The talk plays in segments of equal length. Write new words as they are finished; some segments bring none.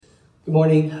Good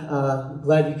morning.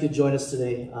 Glad you could join us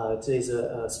today. Today's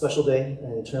a special day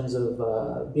in terms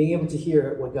of being able to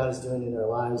hear what God is doing in our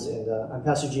lives. And I'm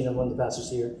Pastor Gene. I'm one of the pastors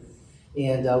here.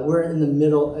 And we're in the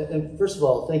middle. And first of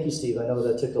all, thank you, Steve. I know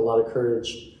that took a lot of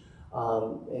courage.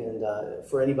 And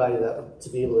for anybody to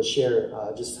be able to share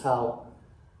just how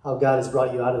God has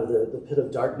brought you out of the pit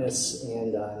of darkness.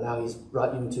 And now he's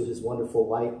brought you into his wonderful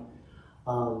light.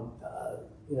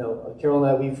 Carol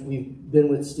and I, we've been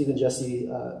with Steve and Jesse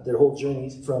their whole journey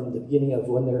from the beginning of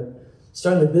when they're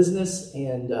starting their business,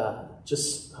 and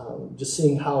just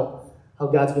seeing how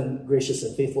God's been gracious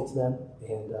and faithful to them.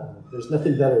 And there's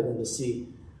nothing better than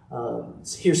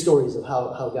to hear stories of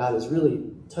how God is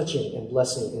really touching and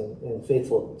blessing and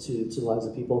faithful to the lives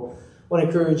of people. I want to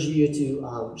encourage you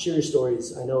to share your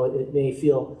stories. I know it may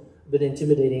feel a bit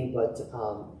intimidating, but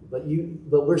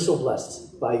we're so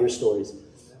blessed by your stories.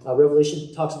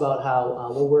 Revelation talks about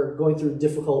how when we're going through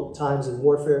difficult times in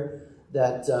warfare,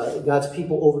 that God's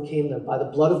people overcame them by the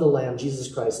blood of the Lamb,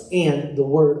 Jesus Christ, and the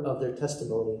word of their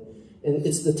testimony. And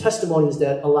it's the testimonies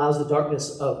that allows the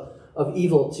darkness of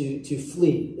evil to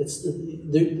flee.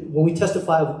 When we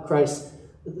testify of Christ,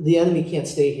 the enemy can't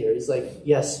stay here. He's like,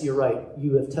 yes, you're right.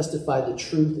 You have testified the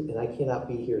truth, and I cannot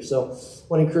be here. So I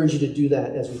want to encourage you to do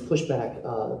that as we push back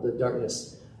the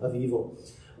darkness of evil.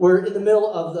 We're in the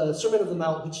middle of the Sermon on the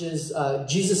Mount, which is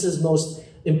Jesus' most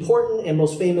important and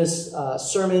most famous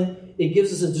sermon. It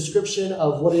gives us a description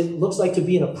of what it looks like to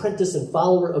be an apprentice and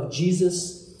follower of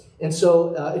Jesus. And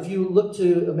so if you look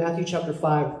to Matthew chapter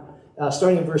 5,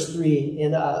 starting in verse 3,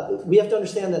 and we have to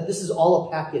understand that this is all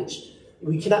a package.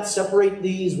 We cannot separate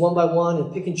these one by one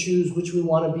and pick and choose which we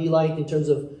want to be like in terms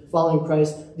of following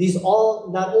Christ. These all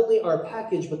not only are a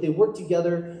package, but they work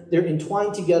together. They're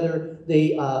entwined together.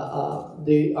 They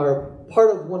are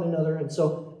part of one another. And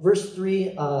so verse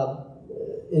 3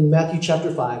 in Matthew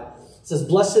chapter 5 says,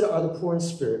 "Blessed are the poor in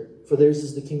spirit, for theirs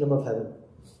is the kingdom of heaven.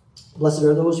 Blessed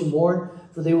are those who mourn,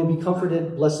 for they will be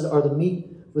comforted. Blessed are the meek,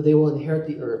 for they will inherit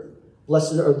the earth.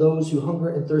 Blessed are those who hunger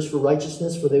and thirst for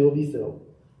righteousness, for they will be filled.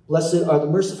 Blessed are the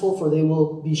merciful, for they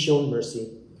will be shown mercy.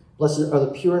 Blessed are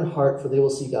the pure in heart, for they will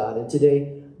see God. And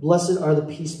today, blessed are the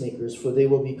peacemakers, for they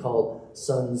will be called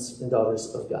sons and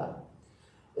daughters of God."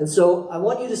 And so I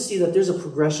want you to see that there's a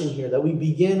progression here, that we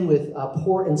begin with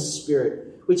poor in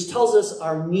spirit, which tells us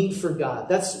our need for God.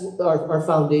 That's our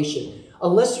foundation.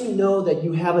 Unless you know that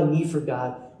you have a need for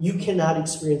God, you cannot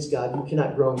experience God. You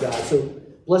cannot grow in God. So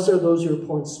blessed are those who are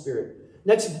poor in spirit.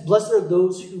 Next, blessed are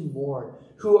those who mourn,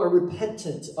 who are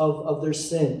repentant of their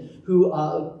sin, who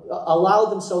allow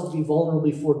themselves to be vulnerable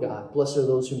before God. Blessed are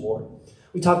those who mourn.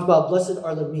 We talked about blessed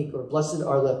are the meek, or blessed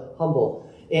are the humble.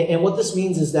 And what this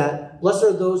means is that blessed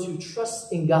are those who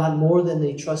trust in God more than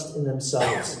they trust in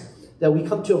themselves. That we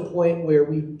come to a point where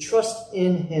we trust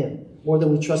in him more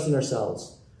than we trust in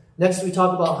ourselves. Next, we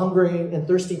talk about hungering and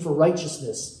thirsting for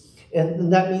righteousness.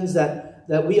 And that means that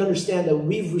we understand that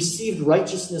we've received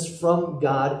righteousness from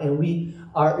God, and we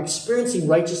are experiencing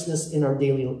righteousness in our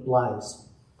daily lives.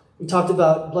 We talked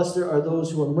about blessed are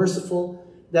those who are merciful,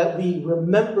 that we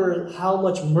remember how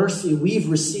much mercy we've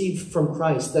received from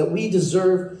Christ, that we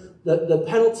deserve the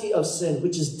penalty of sin,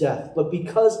 which is death. But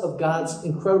because of God's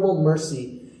incredible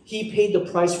mercy, he paid the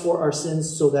price for our sins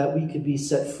so that we could be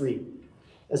set free,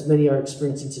 as many are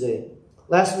experiencing today.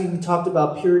 Last week, we talked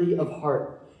about purity of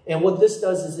heart. And what this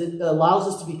does is it allows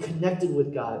us to be connected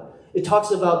with God. It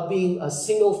talks about being a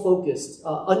single-focused,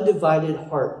 undivided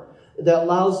heart that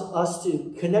allows us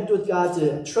to connect with God,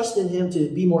 to trust in him, to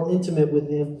be more intimate with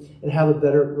him, and have a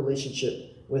better relationship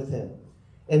with him.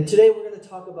 And today we're going to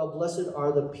talk about blessed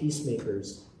are the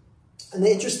peacemakers. And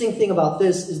the interesting thing about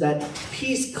this is that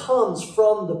peace comes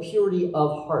from the purity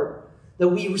of heart. That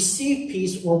we receive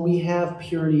peace when we have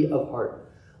purity of heart.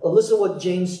 Listen to what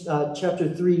James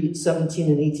chapter 3,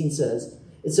 17 and 18 says.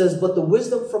 It says, "But the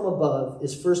wisdom from above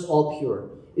is first all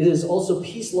pure. It is also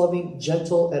peace-loving,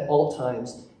 gentle at all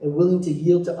times, and willing to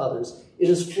yield to others. It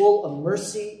is full of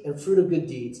mercy and fruit of good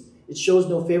deeds. It shows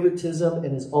no favoritism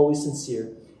and is always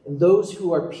sincere. And those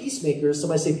who are peacemakers,"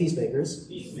 somebody say peacemakers.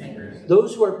 Peacemakers.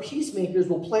 "Those who are peacemakers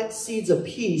will plant seeds of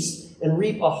peace and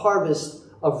reap a harvest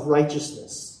of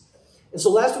righteousness." And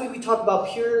so last week we talked about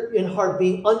pure in heart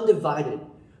being undivided.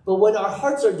 But when our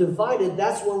hearts are divided,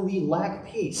 that's when we lack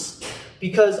peace.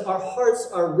 Because our hearts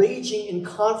are raging in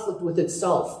conflict with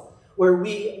itself, where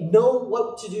we know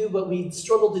what to do, but we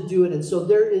struggle to do it. And so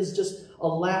there is just a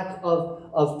lack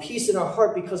of peace in our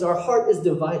heart because our heart is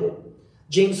divided.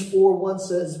 James 4:1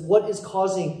 says, "What is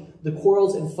causing the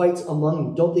quarrels and fights among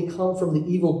you? Don't they come from the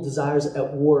evil desires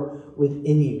at war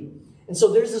within you?" And so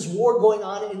there's this war going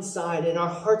on inside, and our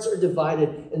hearts are divided,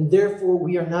 and therefore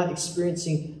we are not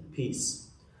experiencing peace.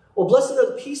 Well, blessed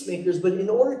are the peacemakers, but in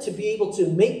order to be able to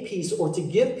make peace or to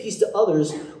give peace to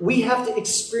others, we have to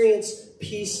experience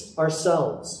peace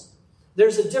ourselves.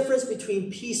 There's a difference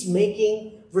between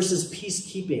peacemaking versus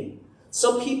peacekeeping.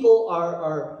 Some people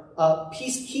are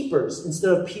peacekeepers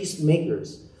instead of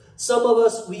peacemakers. Some of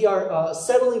us, we are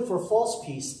settling for false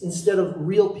peace instead of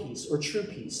real peace or true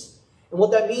peace. And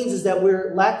what that means is that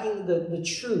we're lacking the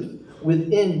truth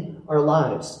within our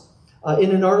lives.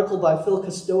 In an article by Phil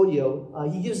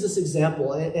Custodio, he gives this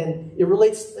example, and it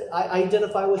relates, I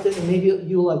identify with it, and maybe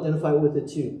you'll identify with it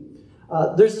too.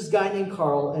 There's this guy named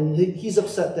Carl, and he's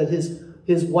upset that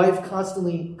his wife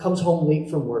constantly comes home late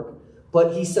from work,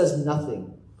 but he says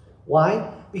nothing.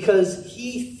 Why? Because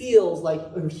he feels like,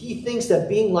 or he thinks that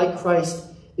being like Christ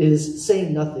is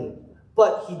saying nothing,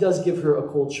 but he does give her a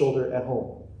cold shoulder at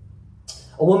home.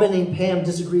 A woman named Pam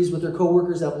disagrees with her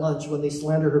coworkers at lunch when they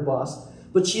slander her boss,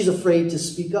 but she's afraid to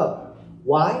speak up.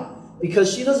 Why?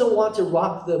 Because she doesn't want to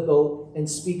rock the boat and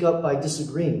speak up by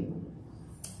disagreeing.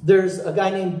 There's a guy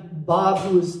named Bob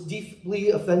who was deeply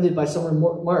offended by some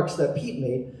remarks that Pete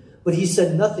made, but he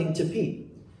said nothing to Pete.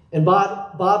 And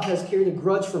Bob has carried a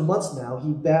grudge for months now.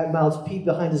 He badmouths Pete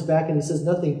behind his back, and he says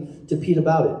nothing to Pete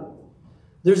about it.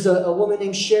 There's a woman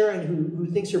named Sharon who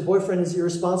thinks her boyfriend is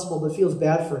irresponsible but feels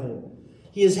bad for him.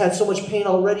 He has had so much pain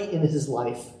already in his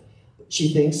life,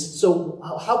 she thinks. So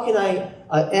how can I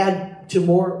add to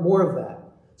more of that?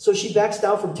 So she backs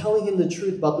down from telling him the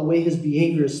truth about the way his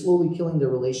behavior is slowly killing their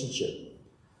relationship.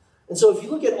 And so if you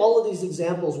look at all of these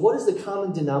examples, what is the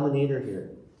common denominator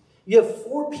here? You have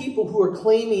 4 people who are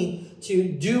claiming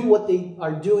to do what they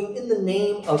are doing in the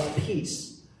name of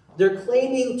peace. They're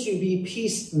claiming to be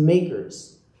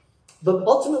peacemakers. But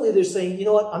ultimately they're saying, you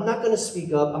know what, I'm not going to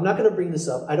speak up. I'm not going to bring this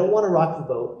up. I don't want to rock the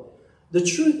boat. The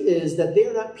truth is that they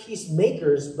are not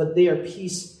peacemakers, but they are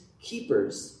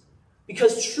peacekeepers.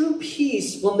 Because true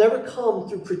peace will never come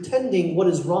through pretending what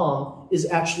is wrong is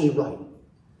actually right.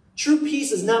 True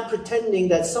peace is not pretending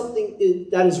that something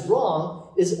that is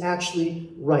wrong is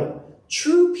actually right.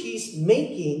 True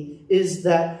peacemaking is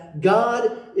that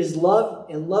God is love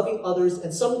and loving others,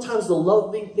 and sometimes the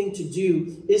loving thing to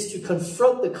do is to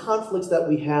confront the conflicts that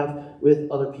we have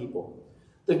with other people.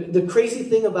 The crazy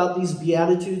thing about these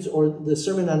Beatitudes or the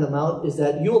Sermon on the Mount is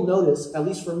that you'll notice, at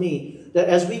least for me, that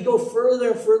as we go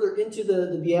further and further into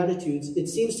the Beatitudes, it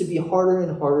seems to be harder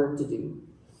and harder to do.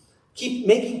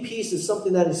 Making peace is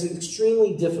something that is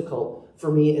extremely difficult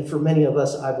for me and for many of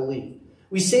us, I believe.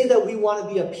 We say that we want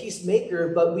to be a peacemaker,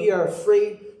 but we are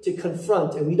afraid to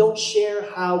confront, and we don't share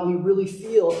how we really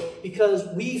feel because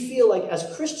we feel like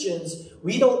as Christians,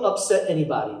 we don't upset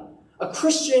anybody. A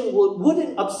Christian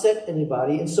wouldn't upset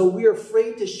anybody, and so we're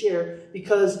afraid to share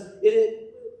because it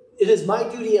is my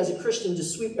duty as a Christian to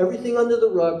sweep everything under the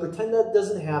rug, pretend that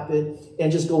doesn't happen,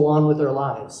 and just go on with our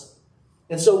lives.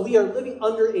 And so we are living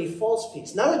under a false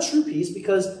peace, not a true peace,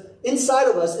 because inside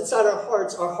of us, inside our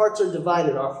hearts are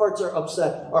divided, our hearts are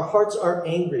upset, our hearts are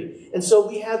angry. And so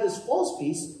we have this false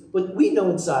peace, but we know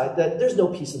inside that there's no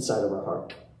peace inside of our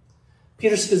heart.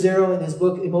 Peter Scazzero, in his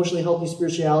book, Emotionally Healthy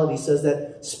Spirituality, says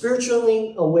that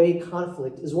spiritually away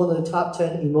conflict is one of the top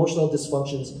 10 emotional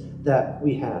dysfunctions that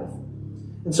we have.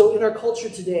 And so in our culture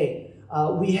today,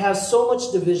 we have so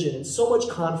much division and so much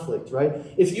conflict, right?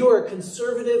 If you are a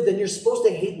conservative, then you're supposed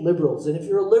to hate liberals. And if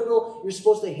you're a liberal, you're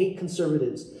supposed to hate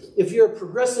conservatives. If you're a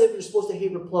progressive, you're supposed to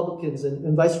hate Republicans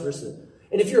and vice versa.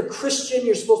 And if you're a Christian,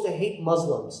 you're supposed to hate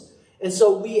Muslims. And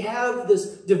so we have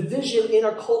this division in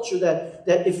our culture that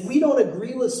if we don't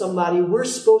agree with somebody, we're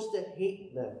supposed to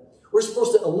hate them. We're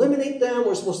supposed to eliminate them.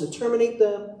 We're supposed to terminate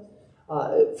them.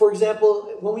 For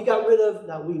example, when we got rid of,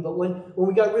 when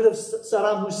we got rid of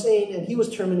Saddam Hussein and he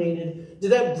was terminated,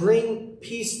 did that bring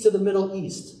peace to the Middle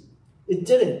East? It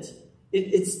didn't.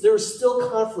 There was still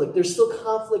conflict. There's still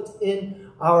conflict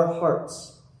in our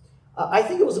hearts. I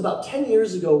think it was about 10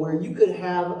 years ago where you could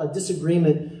have a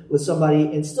disagreement with somebody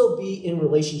and still be in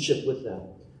relationship with them.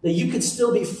 That you could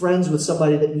still be friends with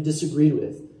somebody that you disagreed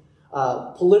with.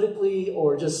 Politically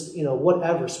or just,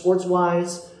 whatever,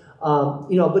 sports-wise.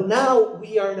 But now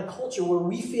we are in a culture where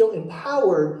we feel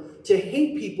empowered to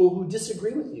hate people who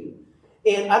disagree with you.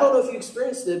 And I don't know if you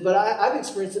experienced it, but I've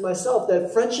experienced it myself,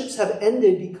 that friendships have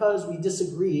ended because we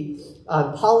disagree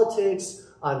on politics,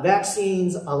 on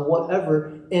vaccines, on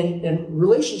whatever, and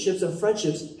relationships and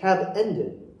friendships have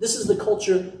ended. This is the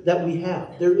culture that we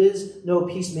have. There is no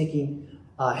peacemaking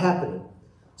happening.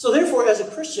 So therefore, as a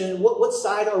Christian, what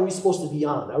side are we supposed to be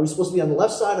on? Are we supposed to be on the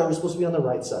left side, or are we supposed to be on the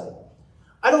right side?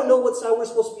 I don't know what side we're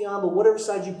supposed to be on, but whatever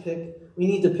side you pick, we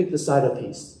need to pick the side of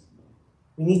peace.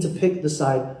 We need to pick the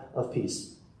side of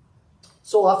peace.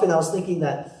 So often I was thinking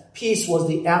that peace was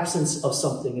the absence of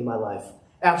something in my life.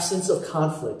 Absence of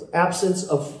conflict, absence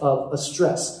of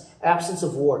stress, absence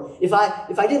of war. If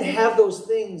I didn't have those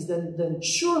things, then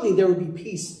surely there would be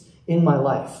peace in my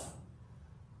life.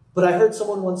 But I heard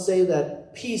someone once say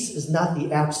that peace is not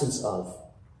the absence of,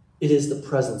 it is the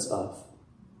presence of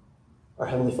our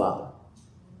Heavenly Father.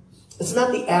 It's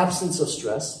not the absence of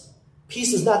stress.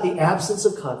 Peace is not the absence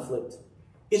of conflict.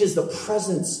 It is the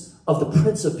presence of the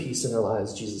Prince of Peace in our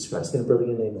lives, Jesus Christ. Can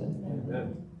everybody get an amen?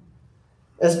 Amen.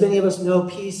 As many of us know,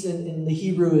 peace in the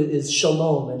Hebrew is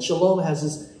shalom. And shalom has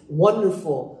this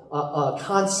wonderful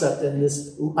concept and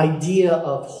this idea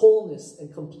of wholeness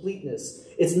and completeness.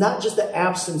 It's not just the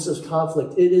absence of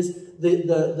conflict. It is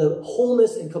the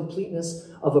wholeness and completeness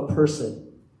of a person.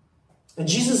 And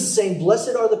Jesus is saying,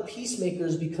 blessed are the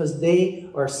peacemakers because they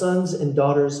are sons and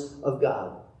daughters of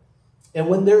God. And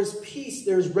when there's peace,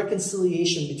 there's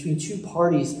reconciliation between two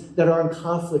parties that are in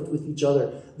conflict with each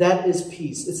other. That is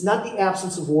peace. It's not the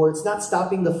absence of war. It's not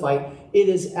stopping the fight. It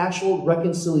is actual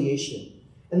reconciliation.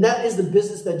 And that is the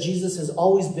business that Jesus has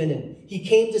always been in. He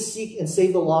came to seek and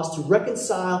save the lost, to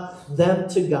reconcile them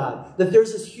to God. That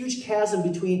there's this huge chasm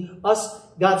between us,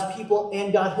 God's people,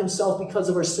 and God himself because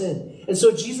of our sin. And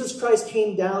so Jesus Christ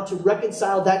came down to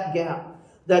reconcile that gap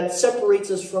that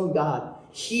separates us from God.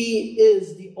 He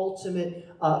is the ultimate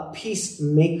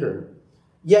peacemaker.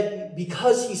 Yet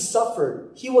because he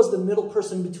suffered, he was the middle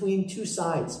person between two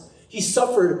sides. He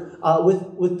suffered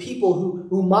with people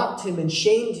who mocked him and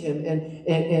shamed him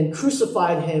and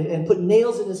crucified him and put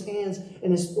nails in his hands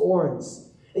and his thorns.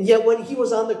 And yet when he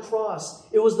was on the cross,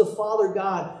 it was the Father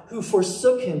God who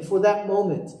forsook him for that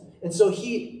moment. And so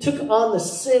he took on the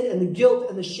sin and the guilt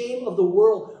and the shame of the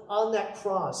world on that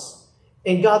cross.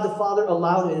 And God the Father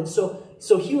allowed it. And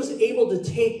so he was able to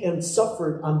take and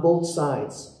suffered on both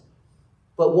sides.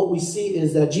 But what we see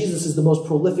is that Jesus is the most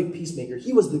prolific peacemaker.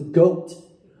 He was the goat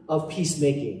of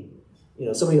peacemaking. You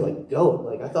know, somebody like goat,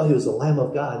 like I thought he was the Lamb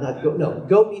of God, not goat. No,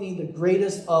 goat meaning the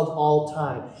greatest of all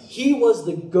time. He was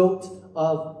the goat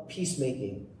of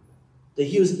peacemaking. That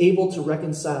he was able to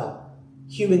reconcile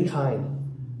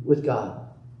humankind with God.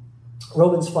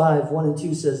 Romans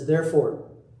 5:1-2 says, therefore,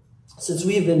 since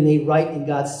we have been made right in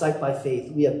God's sight by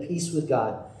faith, we have peace with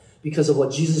God because of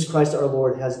what Jesus Christ our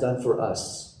Lord has done for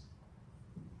us.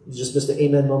 You just missed an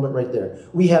amen moment right there.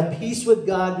 We have peace with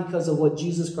God because of what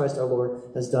Jesus Christ our Lord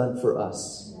has done for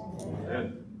us.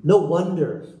 Amen. No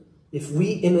wonder if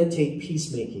we imitate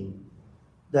peacemaking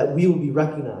that we will be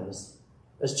recognized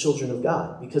as children of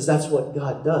God, because that's what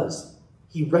God does.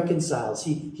 He reconciles.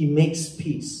 He makes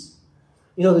peace.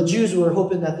 You know, the Jews were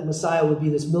hoping that the Messiah would be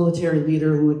this military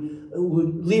leader who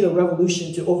would lead a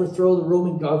revolution to overthrow the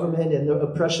Roman government and the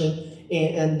oppression.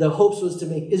 And the hopes was to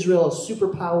make Israel a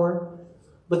superpower.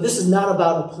 But this is not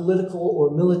about a political or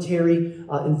military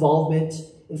involvement.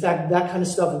 In fact, that kind of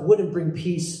stuff wouldn't bring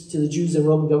peace to the Jews and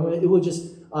Roman government. It would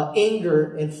just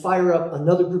anger and fire up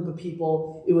another group of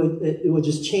people. It would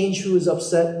just change who is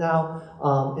upset now.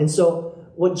 And so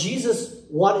what Jesus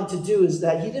wanted to do is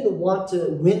that he didn't want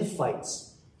to win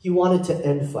fights. He wanted to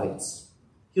end fights.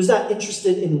 He was not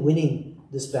interested in winning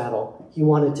this battle. He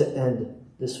wanted to end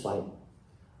this fight.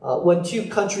 When two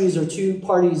countries or two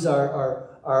parties are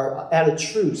at a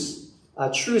truce.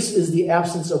 Truce is the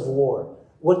absence of war.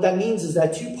 What that means is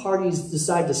that two parties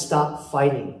decide to stop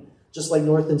fighting, just like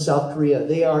North and South Korea.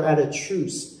 They are at a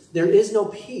truce. There is no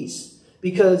peace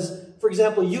because, for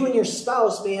example, you and your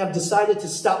spouse may have decided to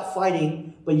stop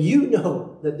fighting, but you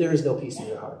know that there is no peace in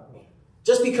your heart.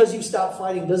 Just because you stop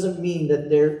fighting doesn't mean that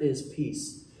there is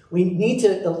peace. We need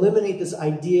to eliminate this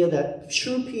idea that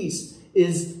true peace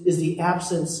is the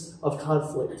absence of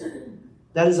conflict.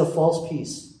 That is a false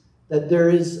peace. That there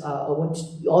is,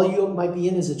 all you might be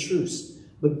in is a truce.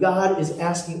 But God is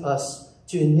asking us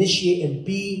to initiate and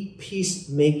be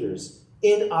peacemakers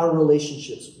in our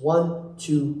relationships, one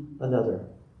to another.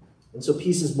 And so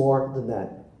peace is more than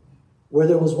that. Where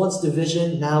there was once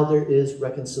division, now there is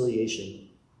reconciliation.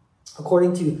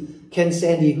 According to Ken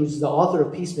Sande, who's the author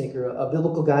of Peacemaker, a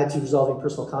biblical guide to resolving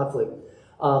personal conflict,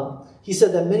 he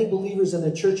said that many believers in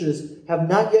their churches have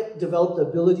not yet developed the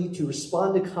ability to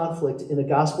respond to conflict in a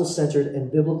gospel-centered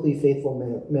and biblically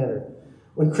faithful manner.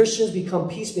 When Christians become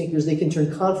peacemakers, they can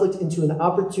turn conflict into an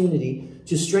opportunity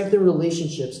to strengthen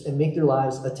relationships and make their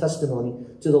lives a testimony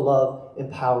to the love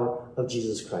and power of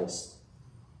Jesus Christ.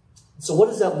 So what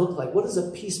does that look like? What does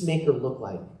a peacemaker look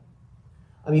like?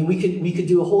 I mean, we could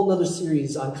do a whole other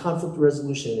series on conflict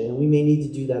resolution, and we may need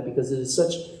to do that because it is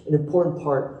such an important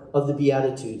part of the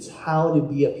Beatitudes, how to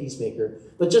be a peacemaker.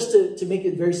 But just to make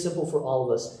it very simple for all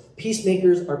of us,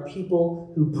 peacemakers are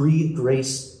people who breathe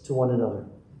grace to one another.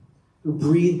 who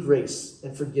breathe grace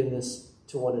and forgiveness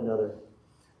to one another.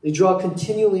 They draw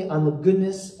continually on the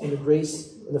goodness and the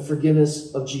grace and the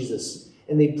forgiveness of Jesus.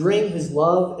 And they bring his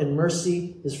love and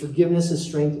mercy, his forgiveness, his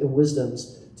strength, and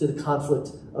wisdoms to the conflict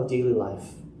of daily life.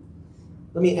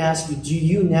 Let me ask you, do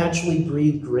you naturally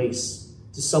breathe grace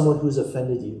to someone who has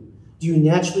offended you? Do you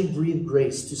naturally breathe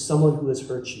grace to someone who has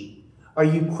hurt you? Are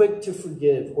you quick to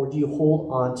forgive, or do you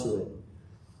hold on to it?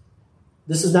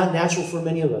 This is not natural for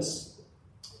many of us.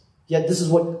 Yet this is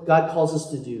what God calls us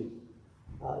to do.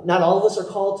 Not all of us are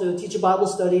called to teach a Bible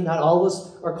study. Not all of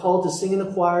us are called to sing in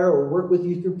a choir or work with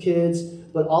youth group kids.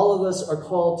 But all of us are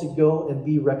called to go and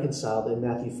be reconciled in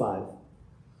Matthew 5.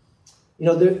 You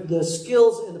know, the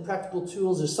skills and the practical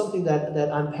tools is something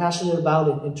that I'm passionate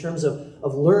about in terms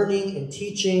of learning and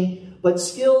teaching. But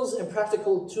skills and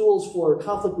practical tools for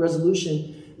conflict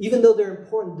resolution, even though they're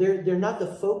important, they're not the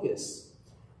focus.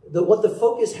 What the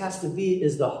focus has to be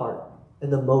is the heart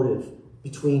and the motive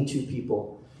between two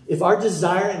people. If our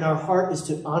desire in our heart is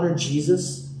to honor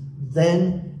Jesus,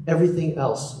 then everything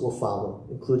else will follow,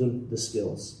 including the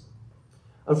skills.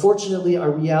 Unfortunately,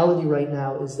 our reality right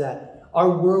now is that our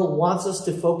world wants us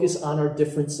to focus on our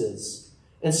differences.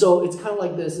 And so it's kind of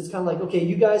like this. It's kind of like, okay,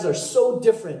 you guys are so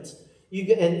different.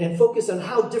 And focus on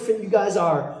how different you guys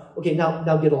are. Okay,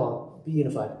 now get along. Be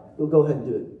unified. We'll go ahead and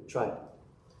do it. Try it.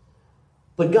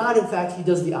 But God, in fact, he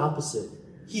does the opposite.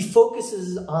 He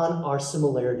focuses on our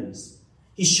similarities.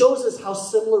 He shows us how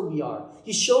similar we are.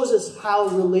 He shows us how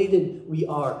related we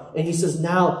are. And he says,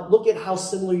 now, look at how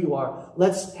similar you are.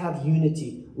 Let's have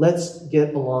unity. Let's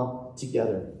get along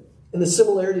together. And the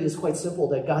similarity is quite simple,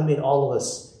 that God made all of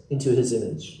us into his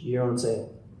image. You hear what I'm saying?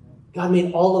 God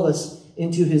made all of us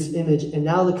into his image. And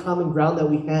now the common ground that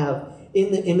we have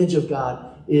in the image of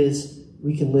God is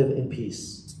we can live in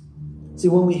peace. See,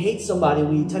 when we hate somebody,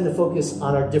 we tend to focus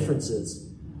on our differences.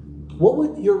 What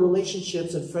would your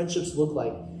relationships and friendships look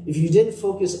like if you didn't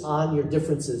focus on your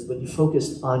differences, but you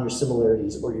focused on your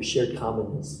similarities or your shared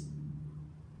commonness?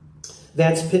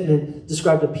 Vance Pitman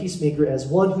described a peacemaker as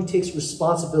one who takes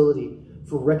responsibility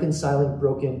for reconciling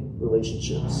broken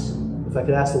relationships. If I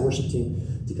could ask the worship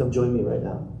team to come join me right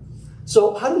now.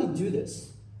 So how do we do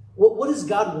this? What does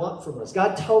God want from us?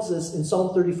 God tells us in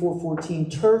Psalm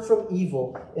 34:14, turn from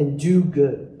evil and do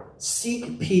good.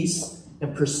 Seek peace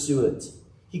and pursue it.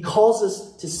 He calls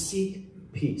us to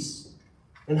seek peace.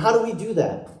 And how do we do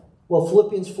that? Well,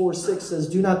 Philippians 4:6 says,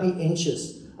 do not be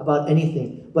anxious about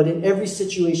anything, but in every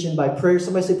situation by prayer,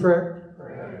 somebody say prayer,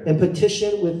 and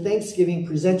petition with thanksgiving,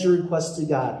 present your requests to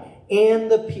God.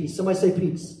 And the peace, somebody say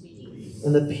peace.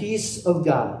 And the peace of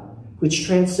God, which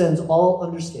transcends all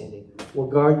understanding, will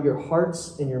guard your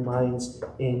hearts and your minds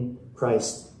in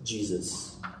Christ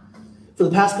Jesus. For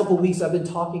the past couple of weeks, I've been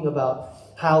talking about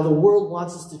how the world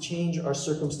wants us to change our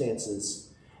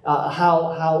circumstances.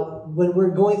 How when we're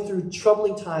going through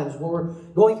troubling times, when we're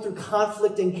going through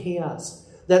conflict and chaos,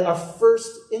 that our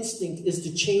first instinct is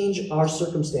to change our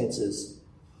circumstances.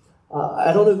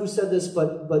 I don't know who said this,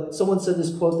 but someone said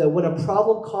this quote, that when a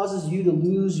problem causes you to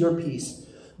lose your peace,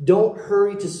 don't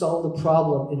hurry to solve the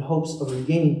problem in hopes of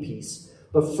regaining peace,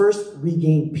 but first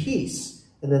regain peace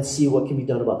and then see what can be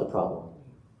done about the problem.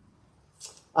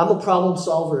 I'm a problem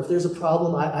solver. If there's a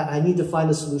problem, I need to find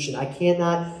a solution. I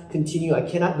cannot continue. I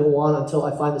cannot go on until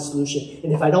I find the solution.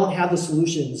 And if I don't have the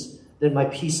solutions, then my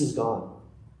peace is gone.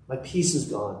 My peace is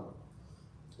gone.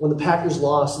 When the Packers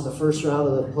lost in the first round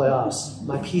of the playoffs,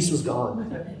 my peace was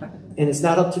gone. And it's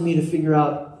not up to me to figure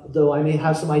out, though I may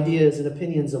have some ideas and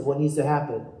opinions of what needs to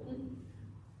happen.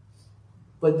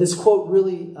 But this quote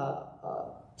really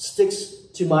sticks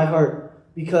to my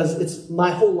heart because it's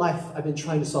my whole life I've been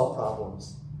trying to solve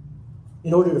problems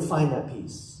in order to find that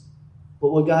peace.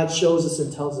 But what God shows us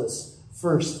and tells us,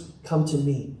 first, come to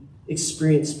me,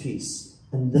 experience peace,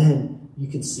 and then you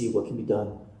can see what can be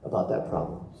done about that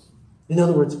problem. In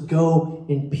other words, go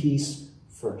in peace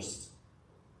first.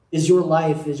 Is your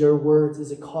life, is your words,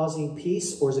 is it causing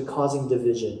peace or is it causing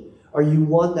division? Are you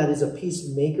one that is a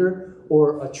peacemaker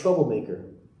or a troublemaker?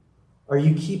 Are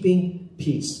you keeping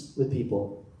peace with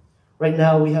people? Right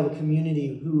now, we have a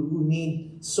community who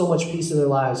need so much peace in their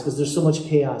lives because there's so much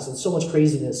chaos and so much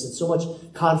craziness and so much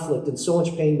conflict and so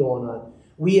much pain going on.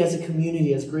 We as a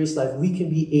community, as Grace Life, we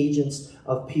can be agents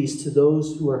of peace to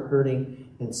those who are hurting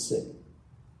and sick.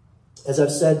 As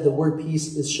I've said, the word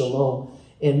peace is shalom.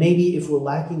 And maybe if we're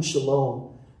lacking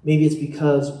shalom, maybe it's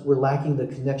because we're lacking the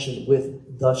connection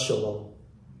with the shalom,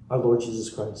 our Lord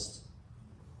Jesus Christ.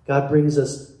 God brings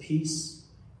us peace,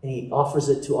 and he offers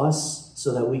it to us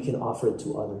so that we can offer it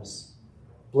to others.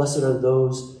 Blessed are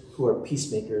those who are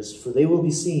peacemakers, for they will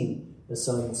be seen as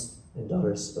sons and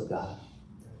daughters of God.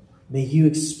 May you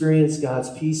experience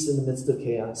God's peace in the midst of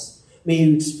chaos. May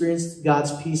you experience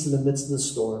God's peace in the midst of the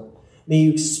storm. May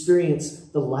you experience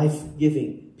the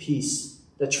life-giving peace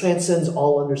that transcends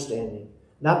all understanding.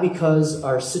 Not because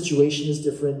our situation is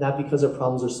different, not because our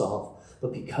problems are solved,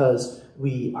 but because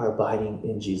we are abiding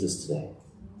in Jesus today.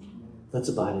 Let's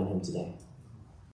abide in him today.